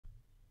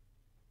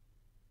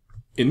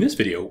In this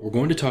video, we're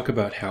going to talk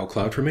about how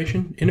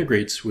CloudFormation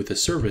integrates with a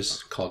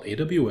service called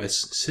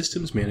AWS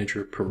Systems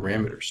Manager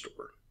Parameter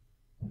Store.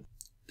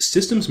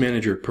 Systems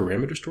Manager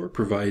Parameter Store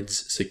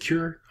provides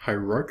secure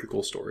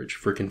hierarchical storage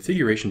for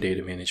configuration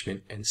data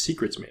management and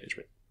secrets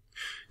management.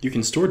 You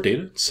can store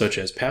data such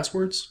as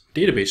passwords,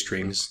 database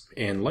strings,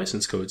 and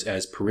license codes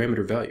as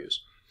parameter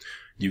values.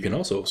 You can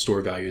also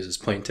store values as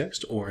plain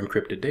text or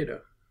encrypted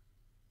data.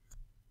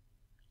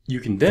 You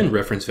can then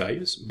reference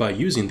values by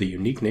using the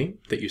unique name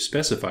that you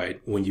specified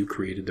when you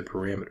created the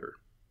parameter.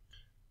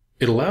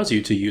 It allows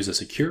you to use a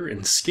secure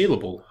and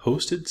scalable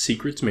hosted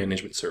secrets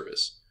management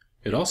service.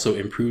 It also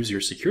improves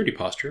your security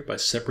posture by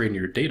separating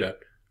your data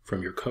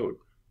from your code.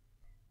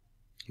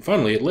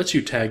 Finally, it lets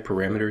you tag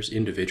parameters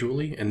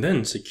individually and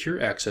then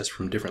secure access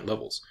from different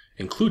levels,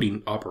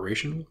 including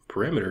operational,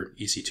 parameter,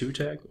 EC2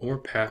 tag, or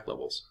path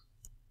levels.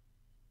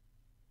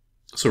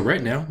 So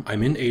right now,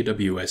 I'm in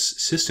AWS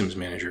Systems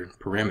Manager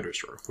Parameter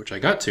Store, which I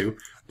got to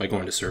by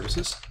going to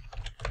Services,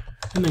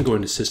 and then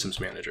going to Systems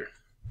Manager.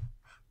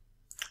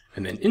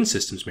 And then in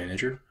Systems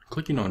Manager,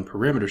 clicking on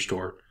Parameter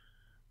Store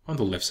on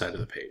the left side of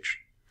the page.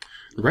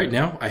 Right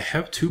now, I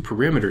have two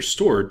parameters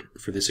stored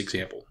for this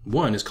example.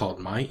 One is called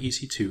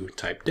myEC2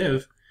 type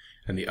dev,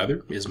 and the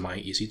other is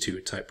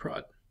myEC2 type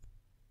prod.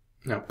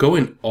 Now,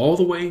 going all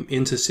the way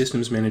into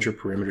Systems Manager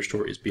Parameter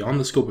Store is beyond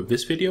the scope of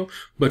this video,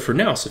 but for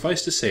now,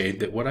 suffice to say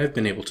that what I've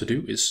been able to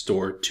do is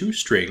store two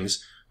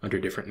strings under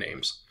different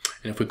names.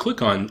 And if we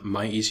click on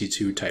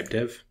myEC2 type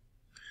dev,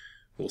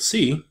 we'll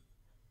see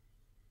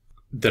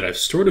that I've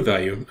stored a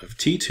value of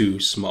t2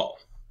 small.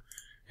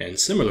 And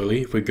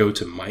similarly, if we go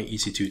to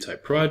myEC2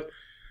 type prod,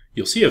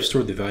 you'll see I've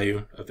stored the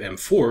value of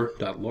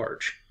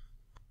m4.large.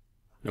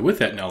 Now with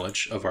that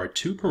knowledge of our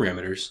two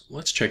parameters,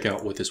 let's check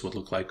out what this would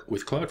look like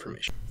with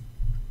CloudFormation.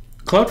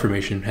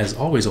 CloudFormation has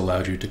always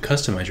allowed you to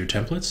customize your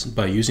templates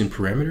by using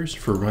parameters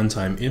for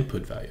runtime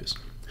input values.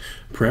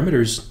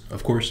 Parameters,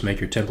 of course,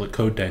 make your template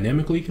code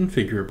dynamically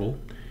configurable,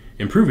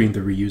 improving the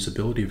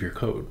reusability of your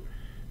code.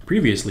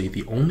 Previously,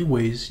 the only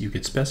ways you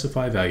could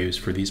specify values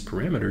for these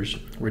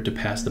parameters were to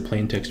pass the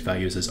plain text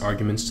values as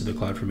arguments to the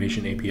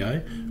CloudFormation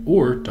API,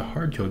 or to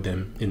hardcode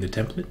them in the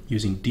template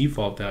using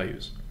default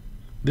values.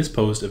 This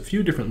posed a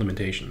few different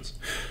limitations.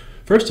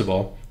 First of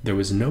all, there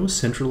was no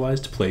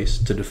centralized place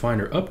to define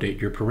or update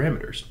your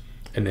parameters,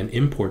 and then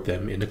import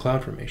them into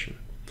CloudFormation.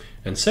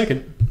 And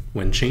second,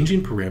 when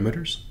changing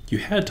parameters, you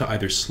had to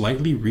either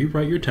slightly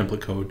rewrite your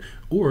template code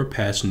or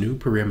pass new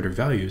parameter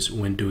values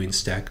when doing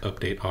stack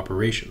update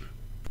operation.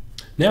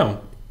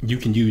 Now, you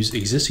can use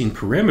existing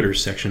parameters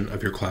section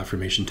of your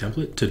CloudFormation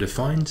template to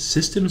define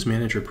Systems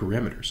Manager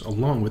parameters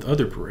along with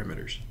other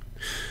parameters.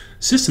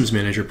 Systems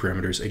Manager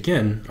parameters,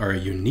 again, are a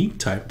unique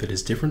type that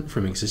is different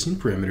from existing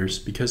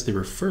parameters because they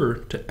refer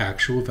to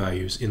actual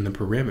values in the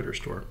parameter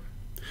store.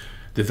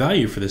 The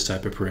value for this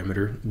type of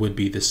parameter would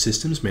be the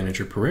Systems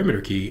Manager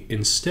parameter key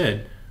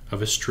instead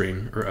of a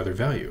string or other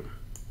value.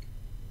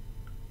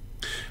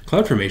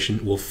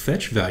 CloudFormation will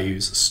fetch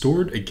values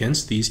stored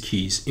against these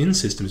keys in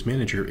Systems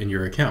Manager in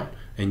your account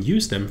and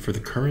use them for the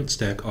current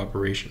stack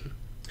operation.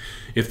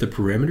 If the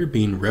parameter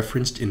being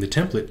referenced in the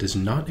template does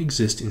not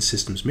exist in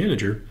Systems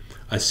Manager,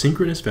 a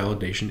synchronous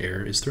validation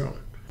error is thrown.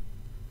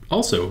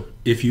 Also,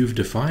 if you've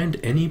defined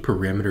any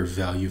parameter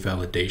value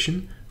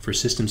validation for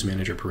Systems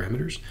Manager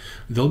parameters,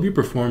 they'll be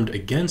performed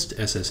against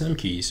SSM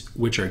keys,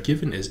 which are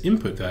given as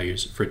input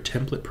values for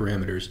template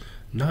parameters,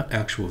 not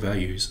actual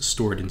values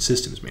stored in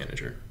Systems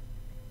Manager.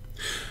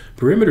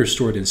 Parameters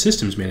stored in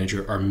Systems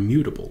Manager are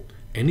mutable.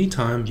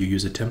 Anytime you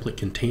use a template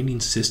containing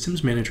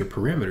Systems Manager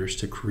parameters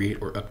to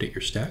create or update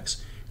your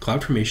stacks,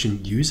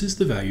 CloudFormation uses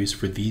the values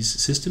for these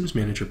Systems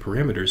Manager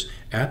parameters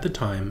at the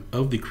time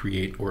of the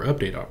create or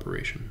update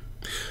operation.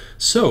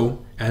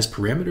 So, as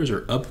parameters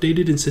are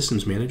updated in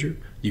Systems Manager,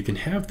 you can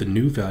have the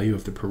new value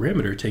of the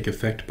parameter take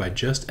effect by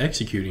just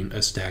executing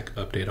a stack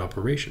update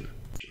operation.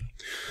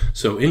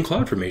 So in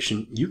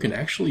CloudFormation, you can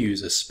actually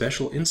use a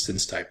special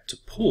instance type to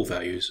pull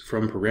values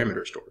from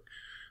parameter store.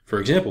 For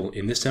example,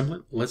 in this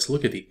template, let's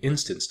look at the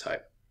instance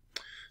type.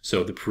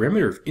 So the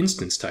parameter of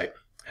instance type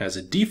has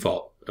a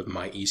default of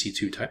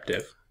myEC2 type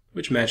dev,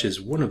 which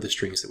matches one of the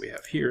strings that we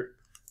have here,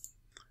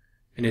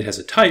 and it has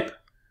a type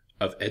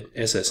of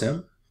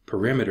SSM,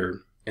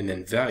 parameter, and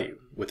then value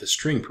with a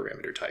string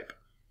parameter type.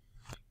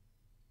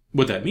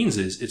 What that means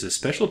is it's a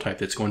special type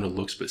that's going to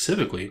look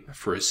specifically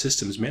for a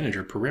Systems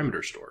Manager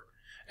parameter store.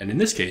 And in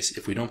this case,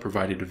 if we don't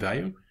provide it a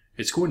value,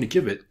 it's going to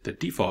give it the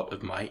default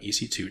of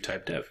myEC2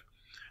 type dev.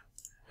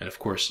 And of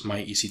course,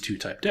 myEC2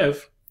 type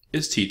dev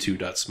is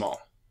t2.small.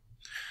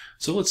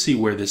 So let's see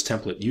where this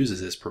template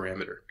uses this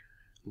parameter.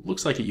 It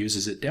looks like it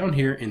uses it down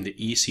here in the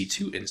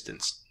EC2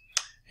 instance.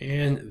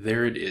 And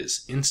there it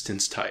is,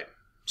 instance type.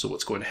 So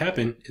what's going to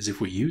happen is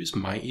if we use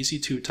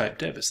myEC2 type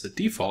dev as the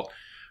default,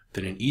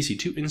 then an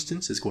EC2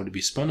 instance is going to be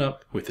spun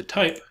up with the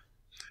type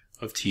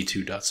of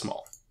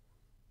t2.small.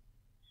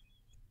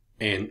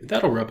 And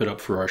that'll wrap it up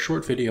for our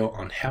short video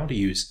on how to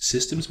use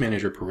Systems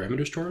Manager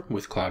Parameter Store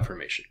with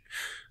CloudFormation.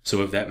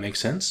 So if that makes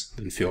sense,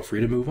 then feel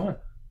free to move on.